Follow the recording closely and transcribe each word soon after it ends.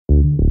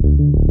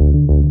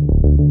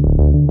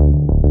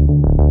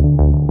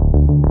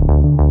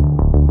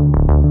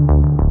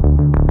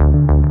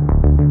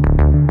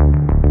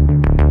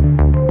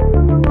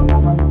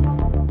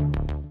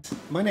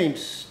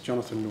name's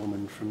Jonathan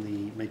Norman from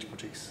the Major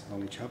Projects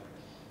Knowledge Hub,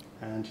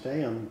 and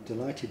today I'm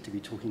delighted to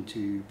be talking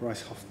to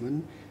Bryce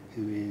Hoffman,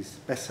 who is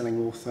best-selling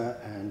author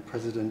and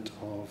president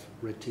of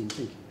Red Team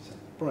Thinking. So,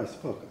 Bryce,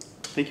 welcome.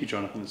 Thank you,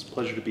 Jonathan. It's a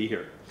pleasure to be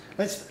here.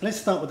 Let's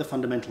start with the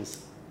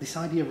fundamentals. This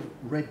idea of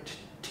red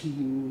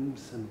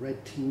teams and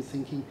red team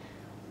thinking,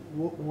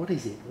 what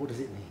is it? What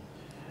does it mean?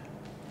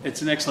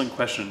 It's an excellent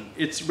question.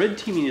 Red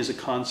teaming is a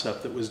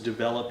concept that was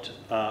developed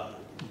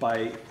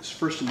by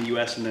first in the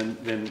US and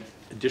then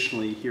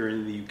additionally here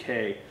in the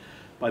UK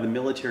by the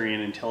military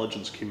and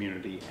intelligence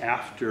community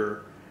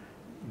after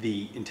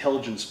the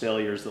intelligence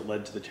failures that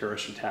led to the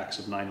terrorist attacks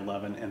of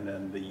 9/11 and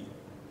then the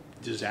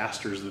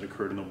disasters that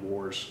occurred in the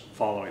wars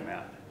following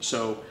that.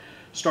 So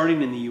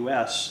starting in the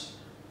US,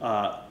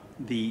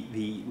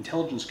 the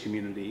intelligence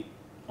community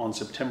on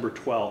September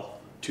 12th,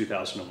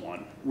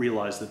 2001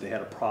 realized that they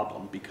had a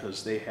problem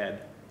because they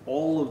had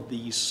all of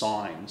these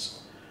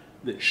signs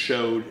that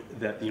showed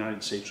that the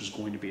United States was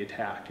going to be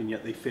attacked, and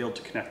yet they failed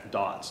to connect the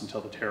dots until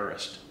the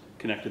terrorist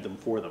connected them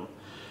for them.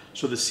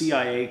 So the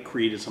CIA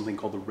created something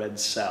called the Red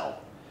Cell,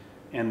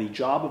 and the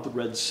job of the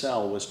Red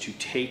Cell was to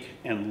take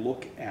and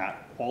look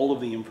at all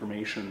of the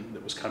information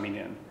that was coming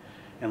in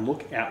and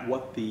look at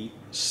what the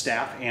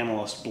staff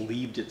analysts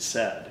believed it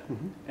said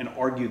and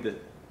argue that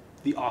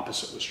the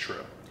opposite was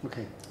true.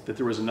 Okay. That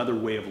there was another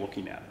way of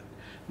looking at it.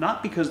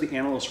 Not because the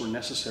analysts were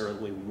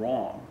necessarily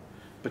wrong,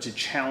 but to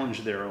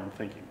challenge their own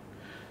thinking.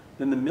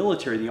 Then the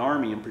military, the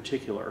Army in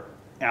particular,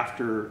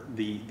 after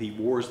the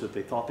wars that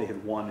they thought they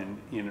had won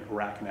in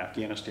Iraq and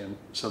Afghanistan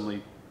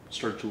suddenly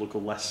started to look a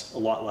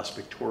lot less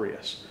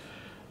victorious,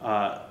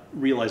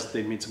 realized that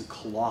they'd made some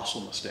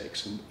colossal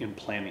mistakes in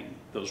planning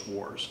those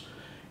wars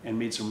and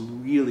made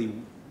some really,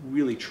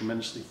 really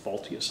tremendously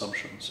faulty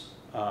assumptions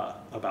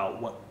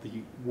about what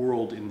the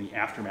world in the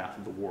aftermath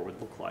of the war would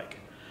look like.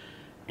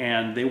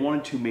 And they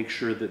wanted to make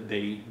sure that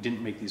they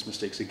didn't make these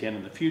mistakes again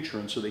in the future,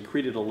 and so they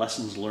created a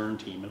lessons learned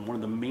team. And one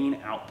of the main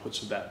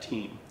outputs of that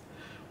team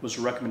was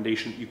a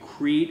recommendation that you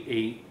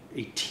create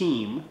a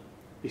team,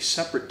 a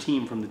separate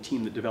team from the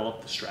team that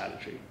developed the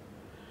strategy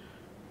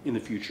in the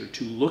future,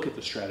 to look at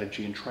the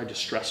strategy and try to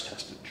stress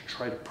test it, to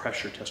try to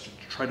pressure test it,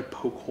 to try to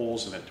poke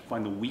holes in it, to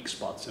find the weak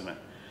spots in it.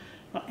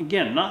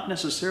 Again, not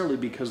necessarily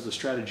because the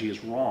strategy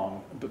is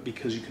wrong, but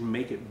because you can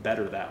make it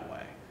better that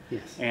way.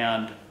 Yes.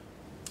 And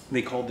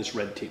they called this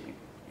red teaming.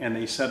 And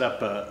they set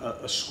up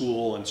a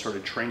school and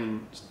started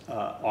training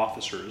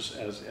officers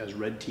as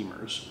red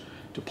teamers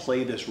to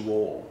play this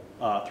role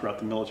throughout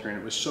the military.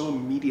 And it was so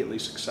immediately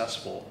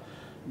successful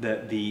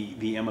that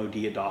the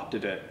MOD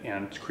adopted it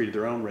and created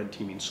their own red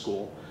teaming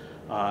school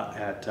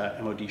at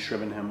MOD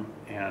Shrivenham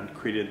and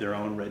created their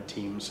own red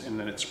teams. And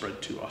then it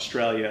spread to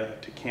Australia,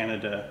 to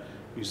Canada,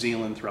 New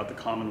Zealand, throughout the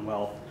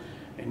Commonwealth,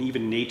 and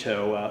even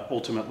NATO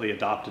ultimately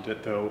adopted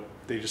it, though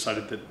they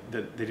decided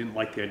that they didn't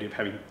like the idea of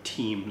having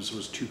teams. It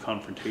was too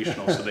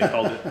confrontational, so they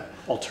called it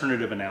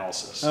alternative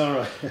analysis.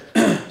 All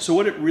right. So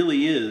what it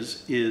really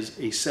is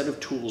a set of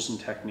tools and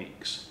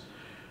techniques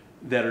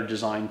that are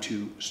designed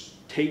to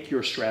take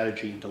your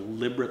strategy and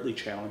deliberately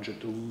challenge it,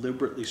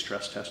 deliberately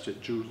stress test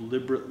it,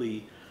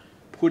 deliberately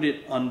put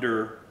it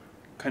under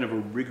kind of a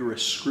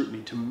rigorous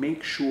scrutiny to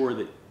make sure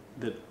that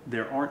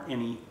there aren't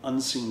any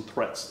unseen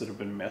threats that have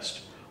been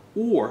missed,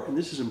 or, and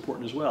this is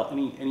important as well,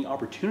 any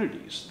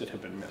opportunities that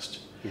have been missed.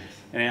 Yes.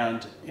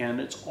 And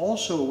it's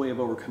also a way of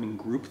overcoming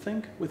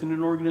groupthink within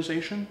an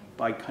organization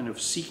by kind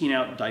of seeking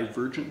out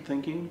divergent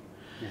thinking.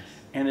 Yes.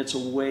 And it's a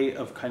way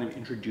of kind of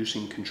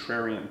introducing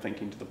contrarian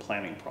thinking to the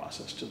planning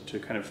process, to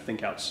kind of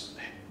think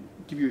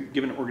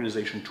give an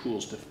organization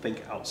tools to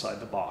think outside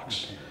the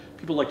box. Okay.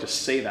 People like to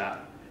say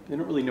that, but they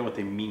don't really know what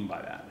they mean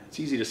by that. It's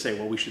easy to say,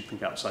 well, we should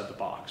think outside the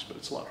box, but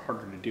it's a lot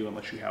harder to do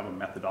unless you have a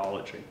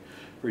methodology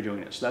for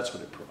doing it. So that's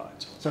what it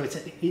provides. So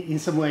in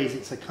some ways,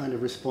 it's a kind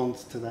of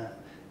response to that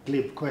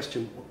glib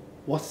question,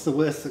 what's the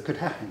worst that could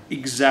happen?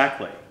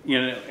 Exactly.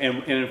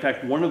 And in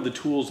fact, one of the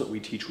tools that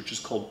we teach, which is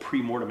called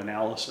pre-mortem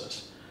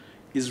analysis,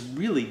 is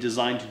really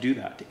designed to do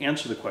that, to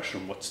answer the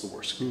question, what's the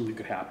worst that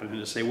could happen, and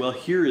to say, well,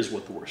 here is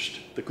what the worst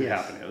that could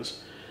happen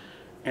is.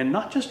 And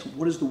not just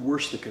what is the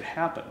worst that could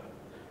happen,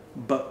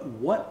 but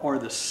what are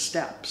the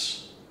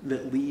steps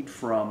that lead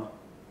from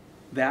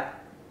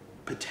that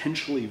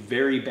potentially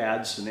very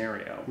bad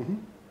scenario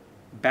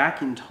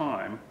back in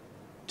time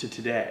to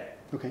today.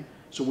 Okay.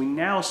 So we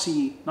now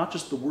see not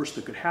just the worst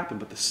that could happen,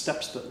 but the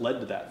steps that led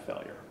to that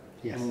failure.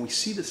 Yes. And when we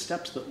see the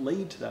steps that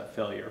lead to that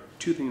failure,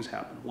 two things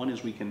happen. One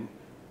is we can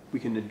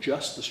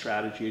adjust the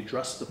strategy,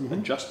 adjust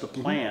the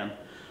plan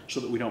so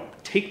that we don't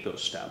take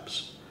those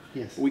steps.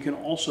 Yes. But we can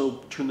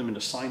also turn them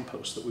into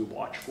signposts that we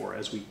watch for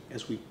as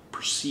we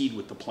proceed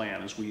with the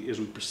plan, as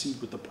we proceed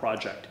with the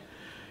project.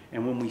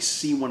 And when we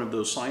see one of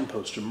those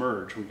signposts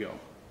emerge, we go,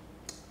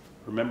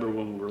 remember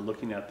when we were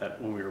looking at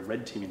that, when we were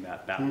red teaming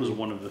that was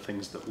one of the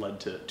things that led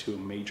to a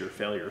major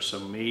failure. So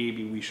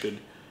maybe we should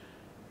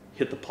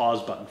hit the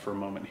pause button for a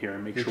moment here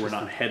and make sure we're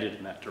not headed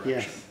in that direction.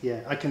 Yes,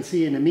 yeah. I can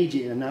see an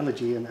immediate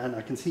analogy, and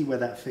I can see where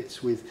that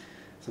fits with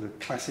sort of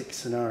classic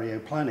scenario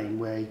planning,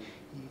 where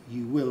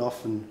you will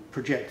often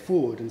project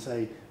forward and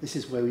say, this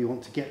is where we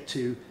want to get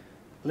to.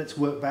 Let's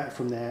work back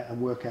from there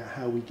and work out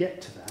how we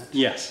get to that.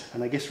 Yes.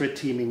 And I guess red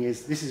teaming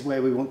is, this is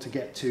where we want to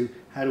get to.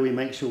 How do we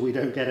make sure we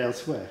don't get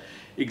elsewhere?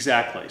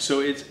 Exactly. So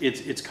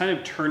it's kind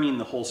of turning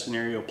the whole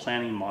scenario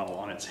planning model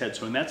on its head.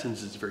 So in that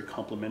sense, it's very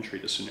complementary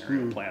to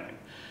scenario planning.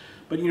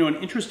 But an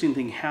interesting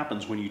thing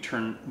happens when you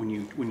turn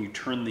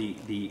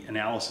the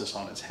analysis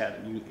on its head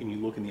and you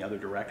look in the other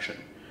direction.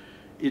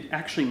 It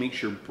actually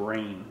makes your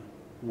brain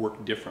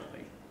work differently.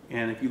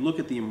 And if you look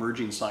at the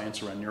emerging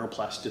science around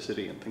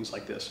neuroplasticity and things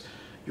like this,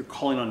 you're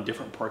calling on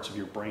different parts of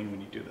your brain when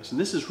you do this. And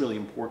this is really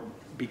important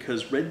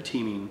because red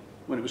teaming,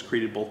 when it was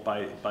created both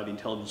by the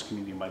intelligence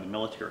community and by the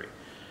military,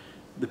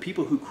 the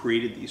people who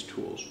created these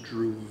tools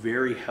drew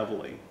very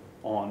heavily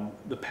on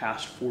the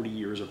past 40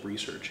 years of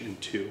research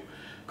into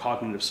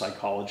cognitive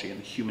psychology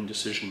and the human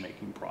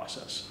decision-making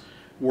process.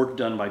 Work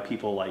done by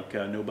people like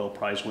Nobel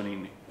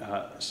Prize-winning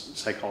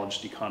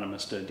psychologist,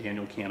 economist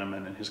Daniel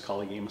Kahneman and his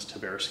colleague Amos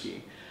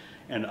Tversky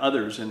and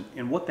others.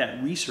 And what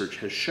that research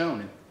has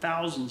shown in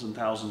thousands and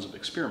thousands of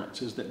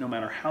experiments is that no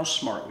matter how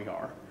smart we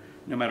are,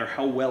 no matter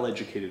how well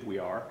educated we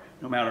are,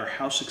 no matter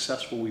how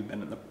successful we've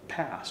been in the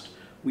past,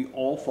 we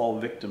all fall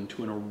victim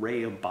to an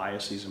array of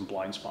biases and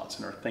blind spots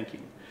in our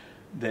thinking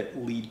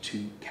that lead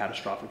to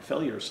catastrophic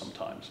failures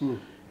sometimes.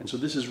 And so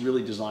this is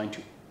really designed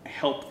to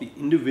help the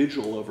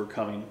individual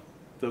overcoming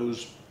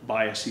those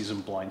biases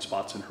and blind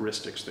spots and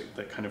heuristics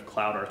that kind of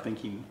cloud our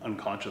thinking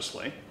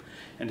unconsciously,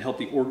 and help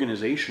the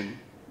organization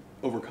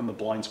overcome the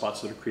blind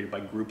spots that are created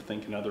by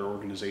groupthink and other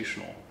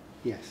organizational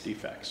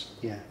defects.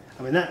 Yeah,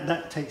 I mean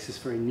that takes us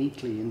very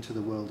neatly into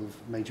the world of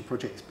major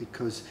projects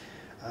because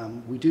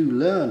we do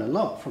learn a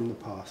lot from the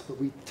past,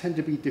 but we tend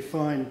to be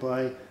defined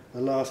by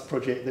the last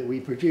project that we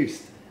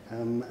produced.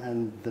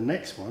 And the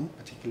next one,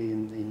 particularly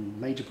in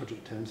major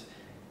project terms,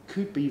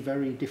 could be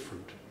very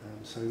different.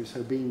 So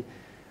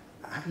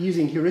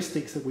using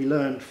heuristics that we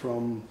learned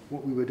from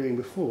what we were doing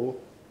before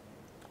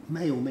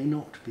may or may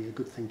not be a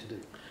good thing to do.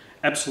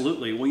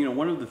 Absolutely. Well,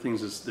 one of the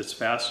things that's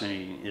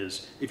fascinating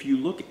is if you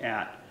look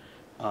at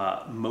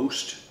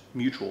most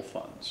mutual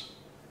funds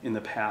in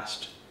the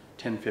past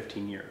 10,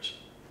 15 years,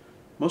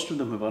 most of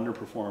them have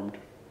underperformed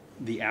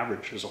the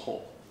average as a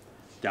whole.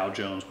 Dow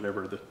Jones,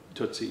 whatever the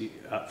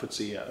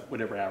FTSE,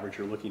 whatever average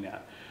you're looking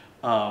at.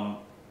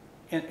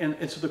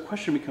 And so the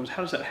question becomes,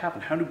 how does that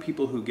happen? How do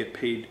people who get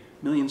paid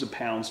millions of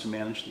pounds to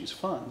manage these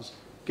funds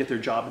get their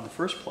job in the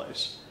first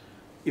place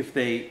if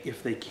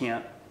they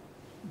can't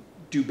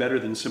do better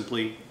than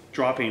simply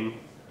dropping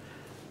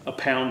a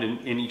pound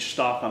in each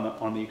stock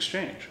on the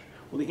exchange?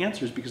 Well, the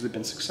answer is because they've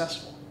been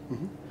successful.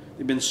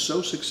 They've been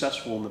so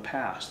successful in the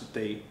past that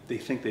they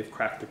think they've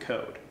cracked the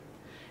code.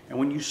 And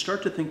when you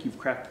start to think you've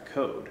cracked the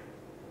code,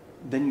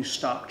 then you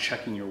stop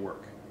checking your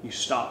work. You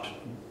stop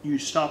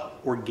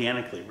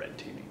organically red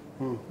teaming.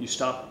 You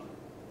stop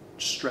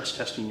stress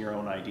testing your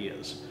own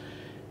ideas.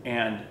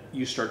 And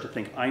you start to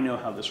think, I know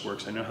how this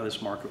works. I know how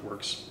this market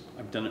works.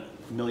 I've done it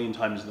a million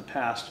times in the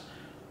past.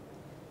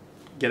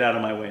 Get out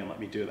of my way and let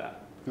me do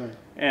that. Right.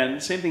 And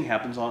the same thing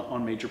happens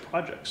on major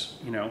projects.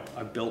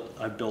 I've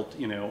built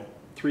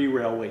 3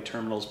 railway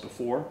terminals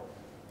before.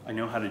 I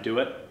know how to do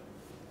it.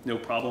 No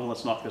problem.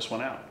 Let's knock this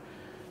one out.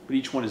 But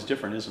each one is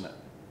different, isn't it?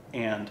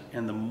 And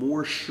the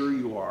more sure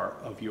you are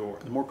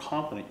the more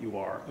confident you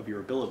are of your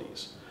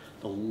abilities,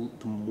 the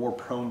more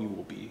prone you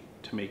will be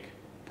to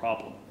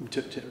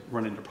to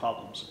run into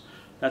problems.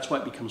 That's why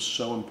it becomes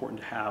so important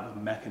to have a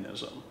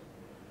mechanism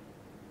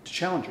to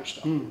challenge your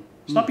stuff.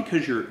 It's not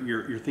because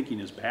your thinking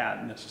is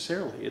bad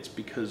necessarily. It's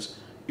because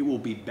it will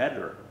be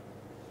better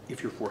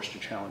if you're forced to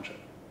challenge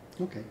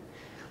it. Okay.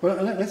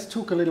 Well, let's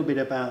talk a little bit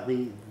about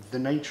the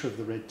nature of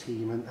the red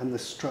team and the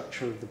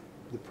structure of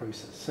the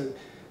process.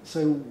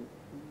 So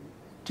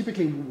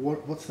typically,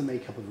 what's the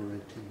makeup of a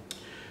red team?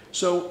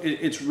 So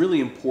it's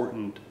really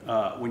important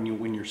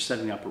when you're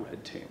setting up a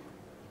red team.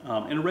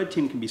 And a red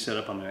team can be set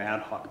up on an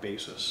ad hoc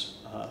basis.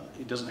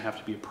 It doesn't have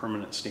to be a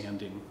permanent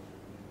standing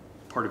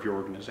part of your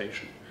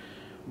organization.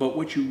 But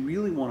what you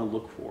really want to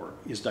look for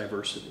is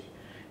diversity.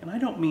 And I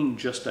don't mean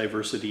just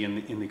diversity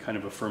in the kind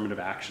of affirmative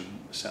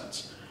action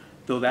sense,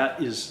 though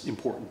that is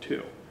important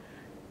too.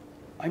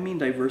 I mean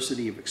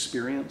diversity of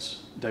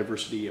experience,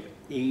 diversity of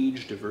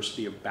age,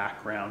 diversity of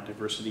background,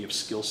 diversity of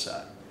skill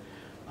set.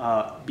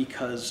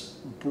 Because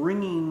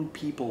bringing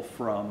people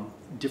from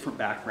different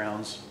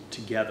backgrounds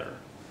together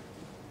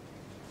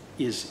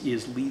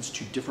leads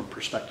to different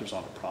perspectives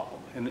on a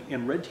problem.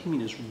 And red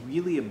teaming is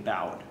really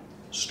about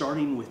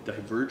starting with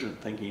divergent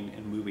thinking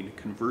and moving to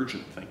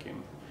convergent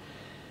thinking.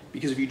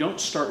 Because if you don't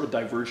start with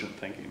divergent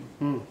thinking,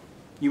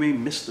 you may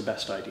miss the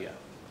best idea.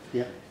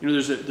 Yeah.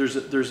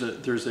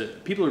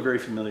 People are very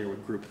familiar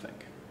with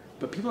groupthink,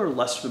 but people are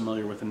less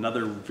familiar with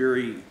another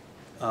very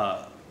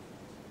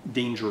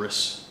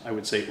dangerous, I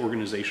would say,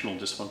 organizational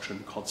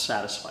dysfunction called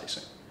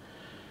satisficing.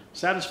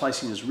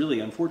 Satisficing is really,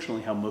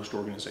 unfortunately, how most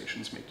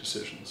organizations make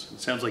decisions. It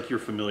sounds like you're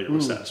familiar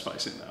with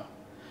satisficing, though.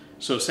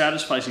 So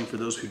satisficing, for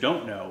those who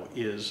don't know,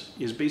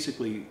 is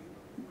basically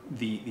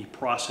the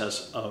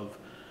process of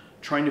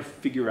trying to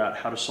figure out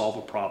how to solve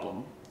a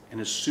problem, and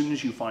as soon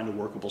as you find a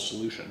workable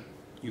solution,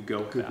 you go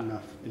with Good that.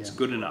 enough, It's yeah.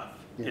 good enough.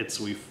 Yeah. It's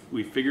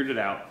we've figured it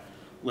out.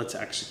 Let's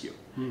execute,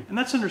 and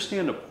that's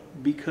understandable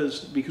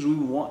because we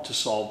want to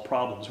solve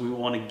problems. We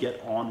want to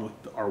get on with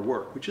our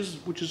work, which is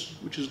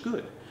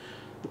good.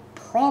 The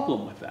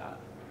problem with that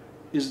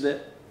is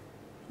that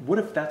what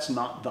if that's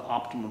not the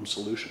optimum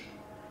solution?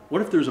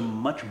 What if there's a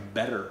much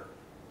better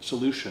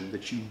solution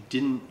that you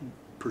didn't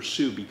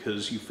pursue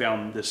because you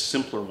found this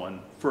simpler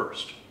one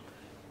first?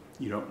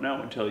 You don't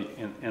know until you,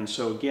 and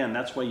so again,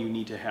 that's why you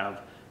need to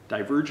have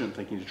divergent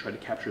thinking to try to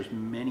capture as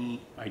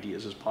many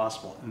ideas as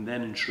possible and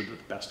then ensure that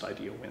the best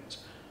idea wins,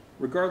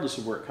 regardless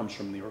of where it comes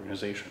from in the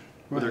organization,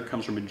 whether it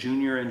comes from a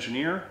junior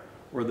engineer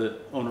or the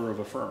owner of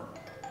a firm.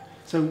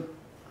 So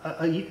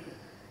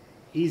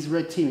is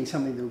red teaming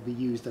something that will be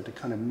used at a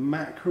kind of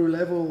macro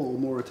level or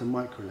more at a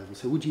micro level?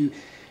 So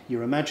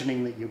you're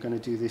imagining that you're going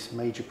to do this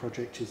major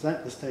project. Is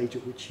that the stage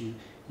at which you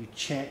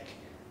check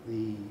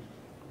the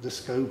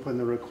scope and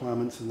the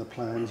requirements and the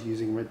plans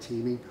using red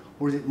teaming?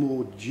 Or is it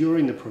more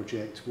during the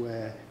project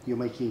where you're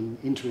making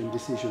interim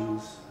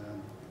decisions?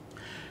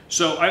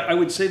 So I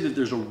would say that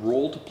there's a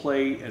role to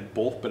play at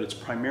both, but it's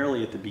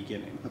primarily at the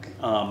beginning. Okay.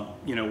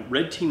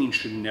 Red teaming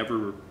should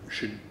never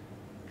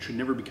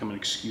become an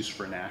excuse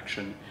for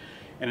inaction,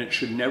 and it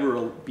should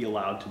never be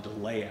allowed to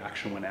delay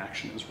action when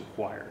action is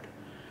required.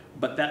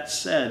 But that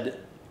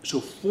said,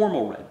 so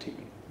formal red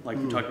teaming, like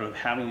we talked about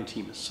having a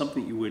team, is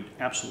something you would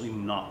absolutely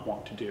not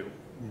want to do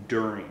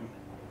during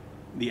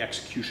the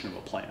execution of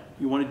a plan.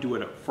 You want to do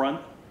it up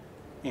front,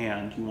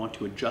 and you want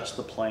to adjust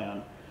the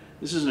plan.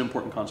 This is an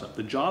important concept.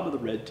 The job of the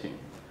red team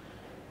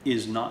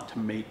is not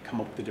to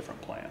come up with a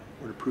different plan,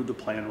 or to prove the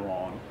plan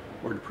wrong,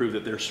 or to prove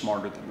that they're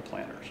smarter than the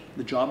planners.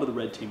 The job of the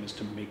red team is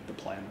to make the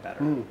plan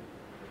better.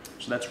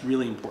 So that's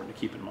really important to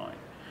keep in mind.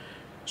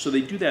 So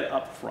they do that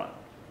up front.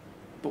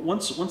 But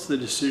once the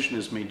decision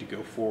is made to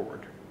go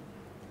forward,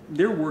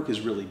 their work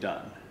is really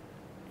done.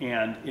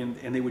 And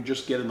they would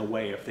just get in the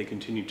way if they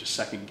continued to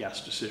second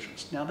guess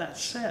decisions. Now that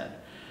said,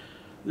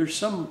 there's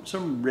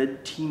some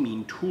red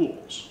teaming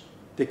tools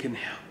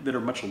that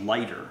are much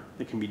lighter,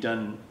 that can be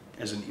done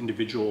as an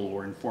individual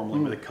or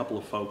informally with a couple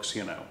of folks,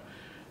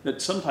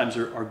 that sometimes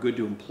are good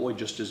to employ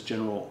just as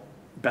general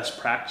best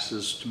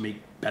practices to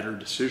make better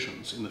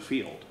decisions in the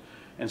field.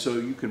 And so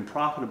you can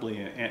profitably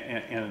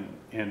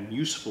and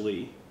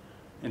usefully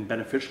and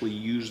beneficially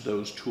use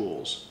those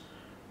tools,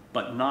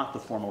 but not the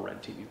formal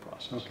red teaming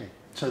process. Okay.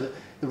 So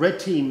the red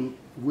team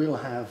will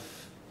have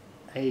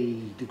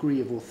a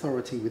degree of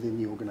authority within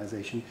the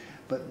organization,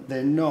 but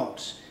they're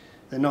not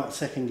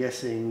second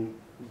guessing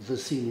the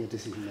senior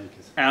decision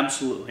makers.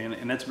 Absolutely,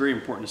 and that's very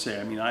important to say.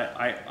 I mean,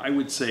 I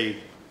would say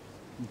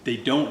they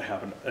don't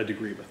have a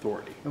degree of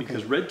authority,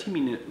 because red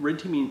teaming,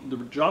 the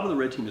job of the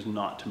red team is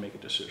not to make a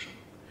decision.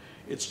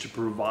 It's to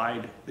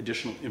provide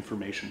additional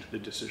information to the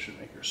decision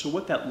maker. So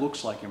what that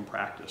looks like in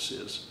practice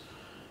is,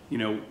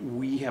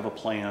 we have a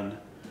plan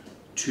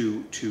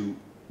to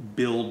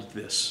build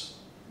this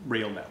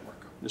rail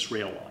network, this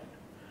rail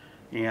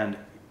line. And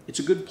it's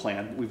a good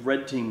plan.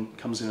 Red team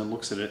comes in and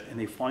looks at it, and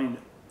they find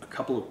a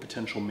couple of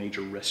potential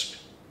major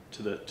risks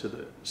to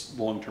the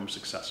long-term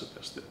success of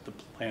this that the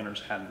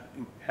planners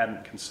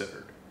hadn't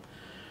considered.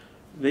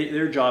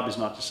 Their job is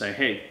not to say,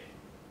 hey,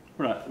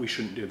 we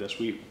shouldn't do this.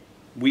 We've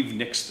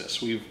nixed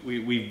this.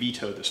 We've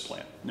vetoed this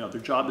plan. No,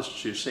 their job is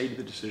to say to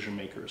the decision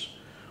makers,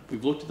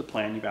 we've looked at the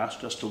plan, you've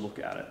asked us to look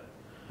at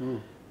it,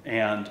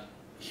 and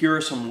here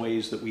are some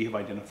ways that we have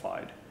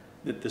identified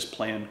that this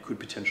plan could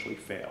potentially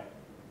fail,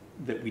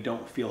 that we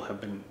don't feel have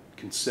been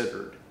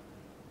considered,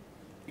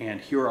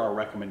 and here are our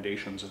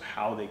recommendations of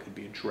how they could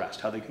be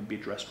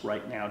addressed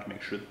right now to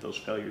make sure that those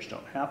failures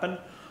don't happen,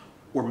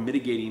 or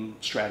mitigating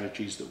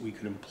strategies that we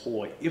could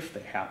employ if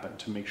they happen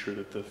to make sure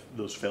that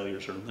those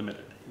failures are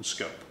limited in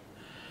scope.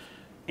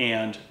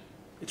 And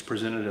it's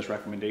presented as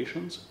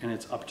recommendations, and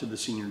it's up to the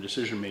senior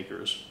decision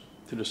makers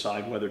to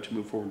decide whether to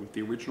move forward with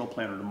the original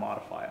plan or to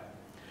modify it.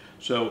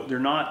 So they're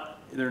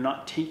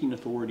not taking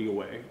authority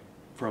away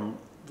from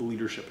the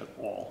leadership at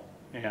all,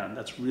 and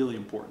that's really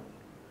important.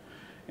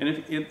 And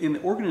in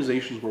the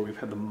organizations where we've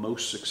had the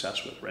most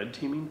success with red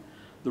teaming,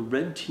 the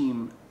red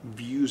team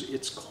views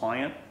its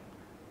client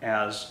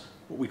as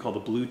what we call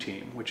the blue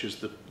team, which is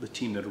the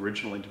team that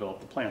originally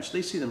developed the plan. So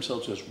they see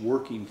themselves as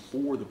working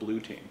for the blue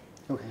team.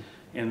 Okay.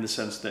 In the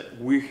sense that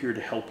we're here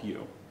to help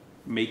you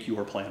make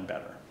your plan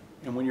better.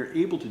 And when you're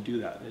able to do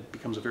that, it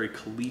becomes a very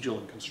collegial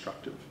and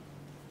constructive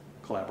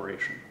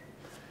collaboration.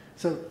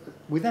 So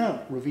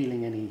without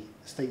revealing any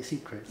state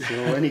secrets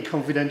or any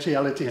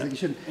confidentialities that you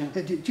shouldn't,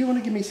 do you want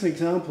to give me some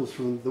examples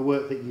from the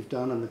work that you've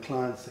done and the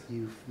clients that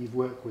you've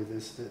worked with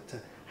as to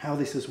how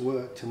this has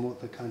worked and what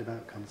the kind of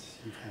outcomes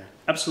you've had?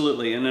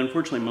 Absolutely, and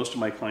unfortunately most of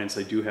my clients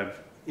I do have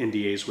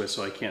NDAs with,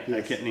 so I can't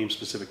name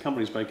specific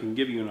companies, but I can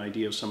give you an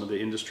idea of some of the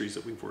industries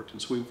that we've worked in.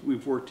 So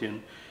we've worked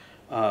in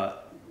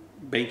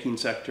banking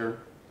sector,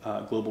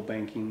 global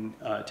banking,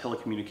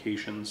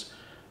 telecommunications.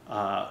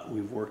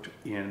 We've worked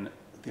in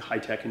the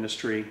high-tech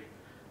industry,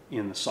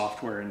 in the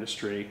software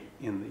industry,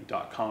 in the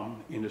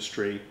 .com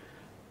industry,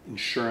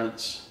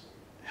 insurance,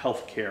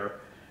 healthcare,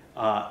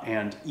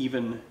 and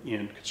even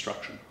in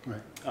construction.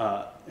 Right.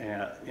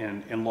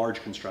 And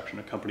large construction,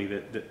 a company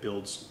that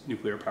builds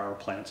nuclear power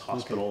plants,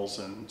 hospitals,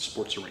 and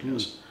sports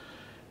arenas.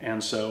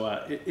 And so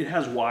it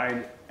has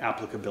wide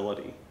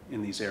applicability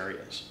in these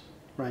areas.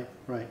 Right,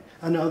 right.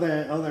 And are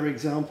there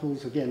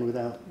examples, again,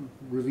 without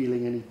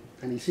revealing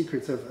any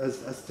secrets,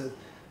 as to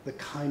the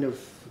kind of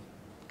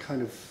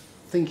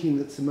thinking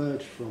that's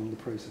emerged from the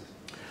process?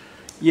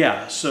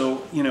 Yeah. So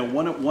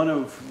one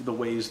of the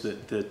ways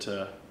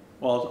that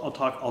well,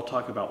 I'll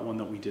talk about one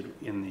that we did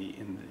in the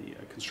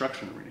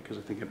construction arena, because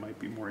I think it might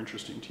be more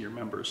interesting to your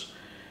members.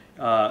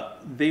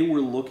 They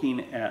were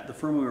looking at, the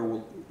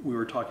firm we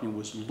were talking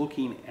was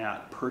looking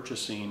at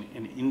purchasing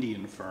an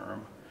Indian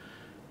firm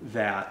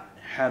that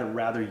had a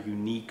rather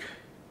unique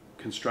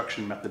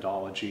construction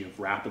methodology of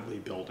rapidly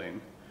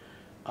building,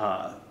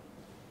 I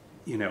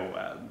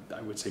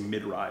would say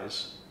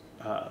mid-rise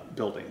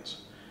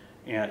buildings,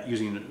 and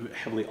using a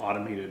heavily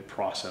automated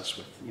process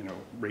with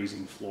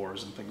raising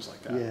floors and things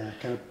like that. Yeah,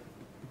 kind of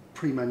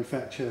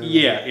pre-manufactured.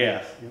 Yeah.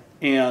 Yeah.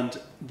 And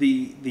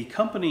the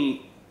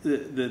company,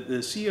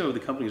 the CEO of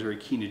the company is very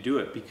keen to do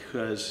it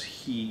because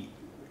he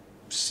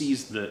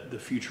sees the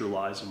future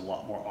lies in a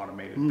lot more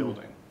automated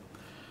building.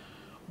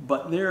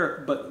 But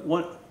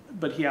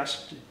he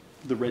asked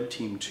the red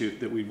team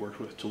that we worked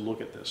with to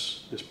look at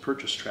this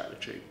purchase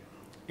strategy,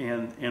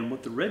 and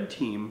what the red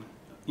team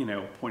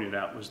pointed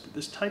out was that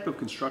this type of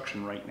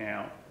construction right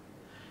now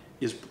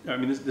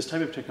this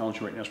type of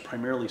technology right now is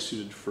primarily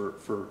suited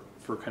for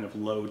kind of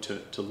low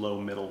to low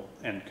middle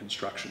end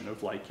construction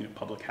of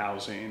public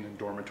housing and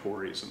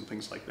dormitories and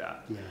things like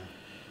that. Yeah.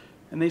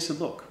 And they said,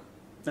 look,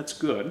 that's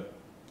good.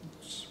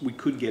 We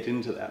could get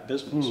into that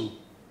business,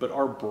 but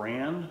our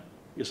brand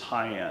is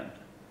high end.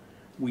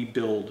 We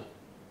build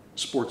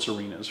sports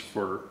arenas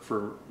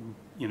for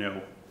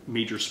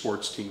major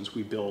sports teams.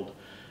 We build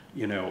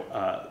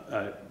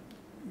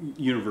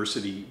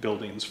university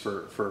buildings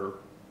for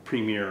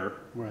premier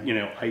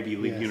Ivy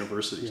League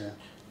universities. Yeah.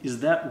 Is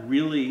that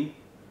really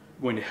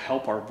going to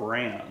help our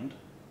brand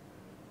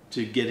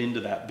to get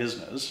into that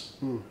business,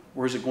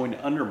 or is it going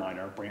to undermine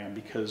our brand?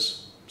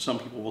 Because some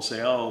people will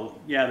say, oh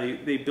yeah,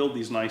 they build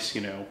these nice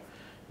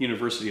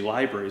university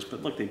libraries,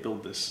 but look, they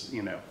build this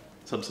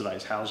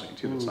subsidized housing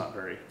too. That's not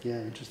very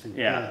interesting.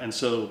 Yeah, and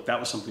so that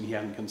was something he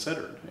hadn't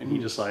considered, and he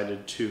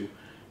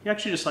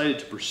actually decided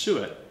to pursue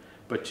it,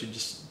 but to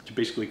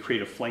basically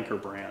create a flanker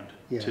brand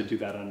to do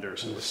that under,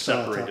 so it was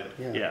separated.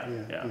 Yeah.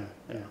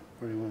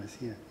 Very wise.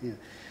 Yeah.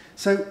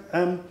 So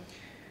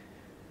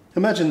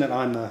imagine that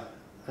I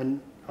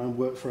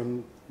work for a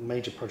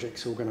major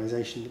projects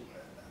organization.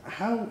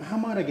 How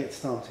might I get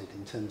started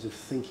in terms of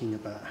thinking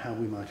about how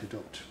we might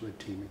adopt red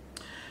teaming?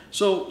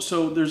 So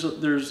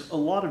there's a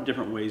lot of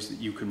different ways that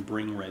you can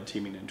bring red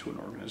teaming into an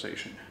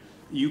organization.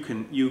 You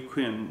can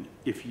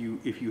if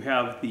you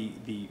have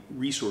the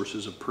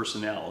resources of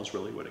personnel is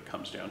really what it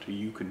comes down to.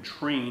 You can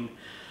train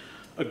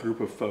a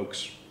group of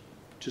folks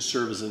to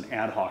serve as an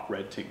ad hoc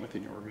red team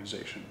within your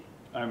organization.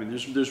 I mean,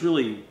 there's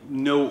really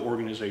no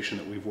organization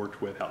that we've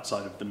worked with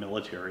outside of the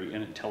military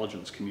and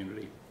intelligence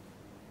community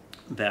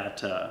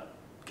that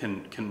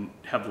can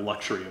have the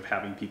luxury of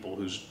having people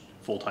whose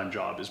full-time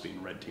job is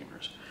being red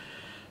teamers.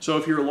 So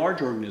if you're a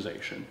large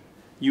organization,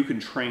 you can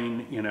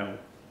train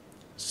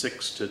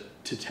 6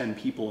 to 10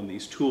 people in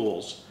these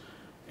tools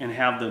and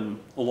have them,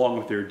 along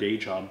with their day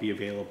job, be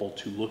available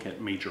to look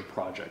at major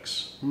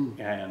projects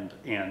and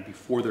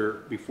before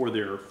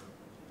they're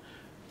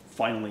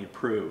finally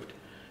approved,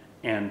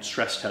 and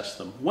stress test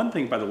them. One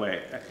thing, by the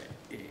way,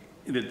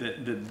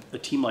 that a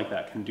team like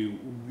that can do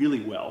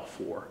really well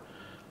for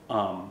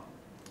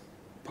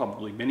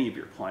probably many of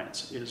your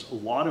clients is a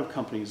lot of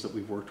companies that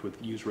we've worked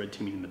with use red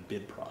teaming in the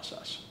bid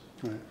process.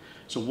 Right.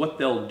 So what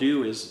they'll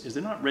do is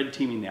they're not red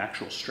teaming the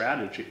actual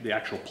strategy, the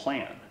actual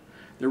plan.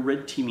 They're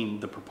red teaming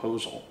the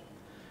proposal,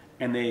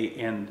 and they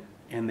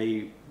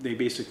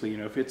basically,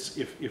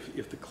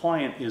 if the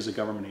client is a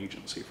government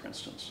agency, for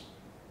instance,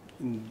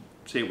 and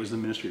say it was the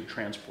Ministry of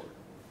Transport,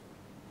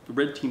 the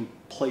red team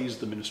plays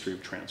the Ministry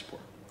of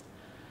Transport,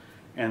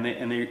 and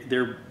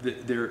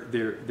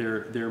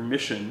their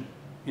mission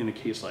in a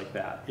case like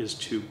that is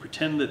to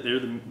pretend that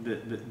they're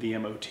the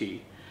MOT,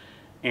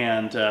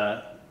 and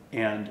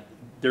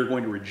they're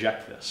going to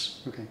reject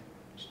this. Okay.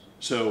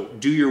 So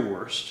do your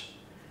worst,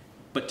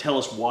 but tell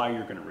us why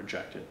you're going to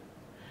reject it.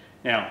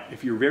 Now,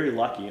 if you're very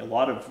lucky, a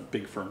lot of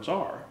big firms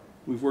are.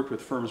 We've worked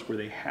with firms where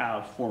they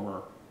have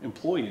former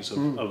employees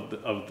of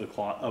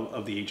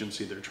the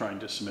agency they're trying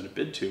to submit a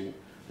bid to.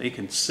 They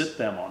can sit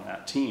them on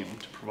that team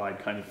to provide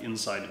kind of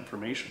inside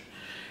information.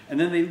 And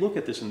then they look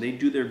at this and they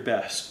do their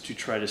best to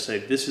try to say,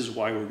 this is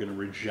why we're going to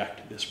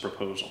reject this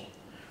proposal.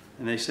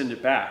 And they send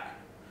it back.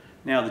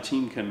 Now the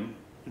team can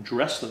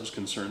address those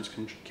concerns,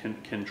 can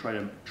try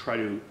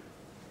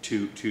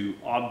to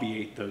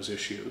obviate those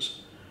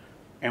issues.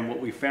 And what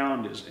we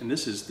found is, and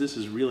this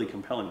is really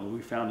compelling, what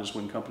we found is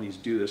when companies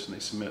do this and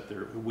they submit,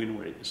 their win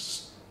rate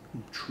is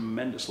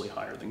tremendously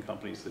higher than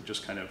companies that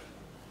just kind of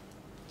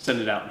send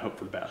it out and hope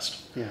for the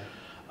best.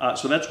 Yeah.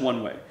 So that's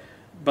one way.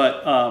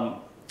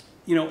 But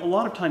you know, a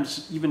lot of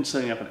times even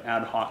setting up an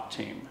ad hoc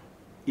team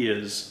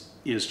is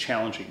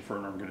challenging for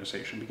an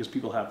organization because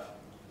people have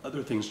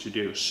other things to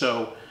do.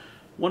 So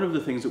one of the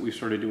things that we've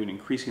started doing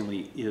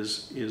increasingly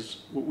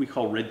is what we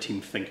call red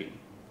team thinking.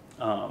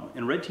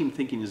 And red team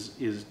thinking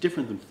is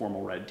different than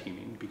formal red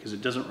teaming because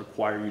it doesn't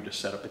require you to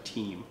set up a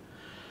team.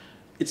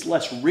 It's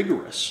less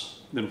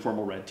rigorous than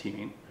formal red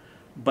teaming,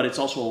 but it's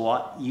also a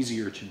lot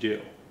easier to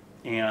do.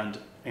 And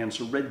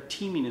so red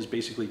teaming is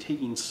basically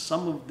taking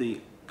some of the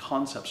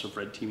concepts of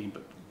red teaming,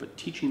 but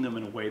teaching them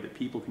in a way that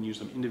people can use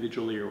them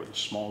individually or with a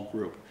small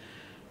group.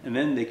 And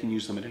then they can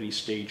use them at any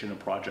stage in a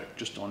project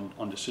just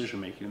on decision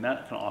making. And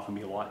that can often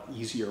be a lot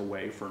easier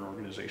way for an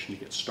organization to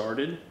get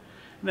started.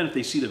 And then if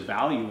they see the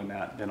value in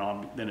that,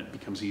 then it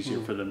becomes easier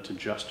for them to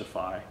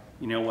justify,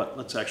 you know what,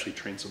 let's actually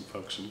train some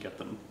folks and get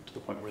them to the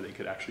point where they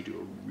could actually do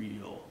a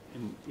real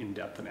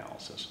in-depth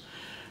analysis.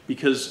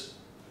 Because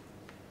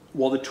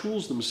while the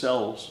tools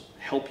themselves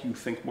help you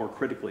think more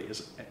critically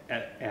as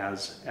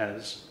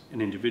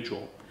an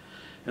individual,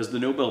 as the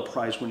Nobel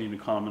Prize winning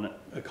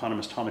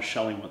economist Thomas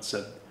Schelling once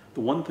said,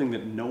 the one thing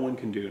that no one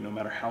can do, no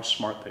matter how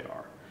smart they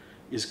are,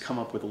 is come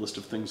up with a list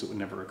of things that would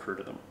never occur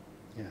to them.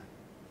 Yeah,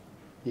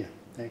 yeah,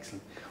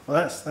 excellent.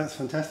 Well, that's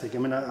fantastic. I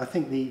mean, I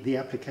think the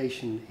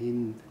application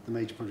in the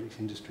major projects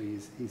industry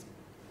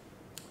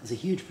is a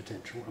huge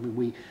potential. I mean,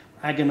 we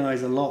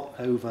agonize a lot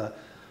over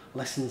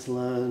lessons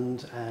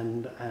learned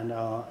and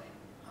our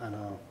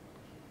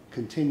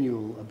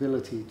continual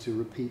ability to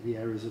repeat the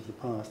errors of the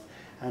past.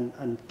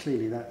 And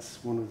clearly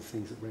that's one of the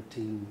things that red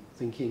team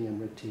thinking and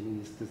red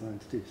teaming is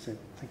designed to do. So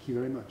thank you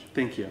very much.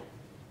 Thank you.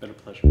 It's been a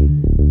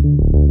pleasure.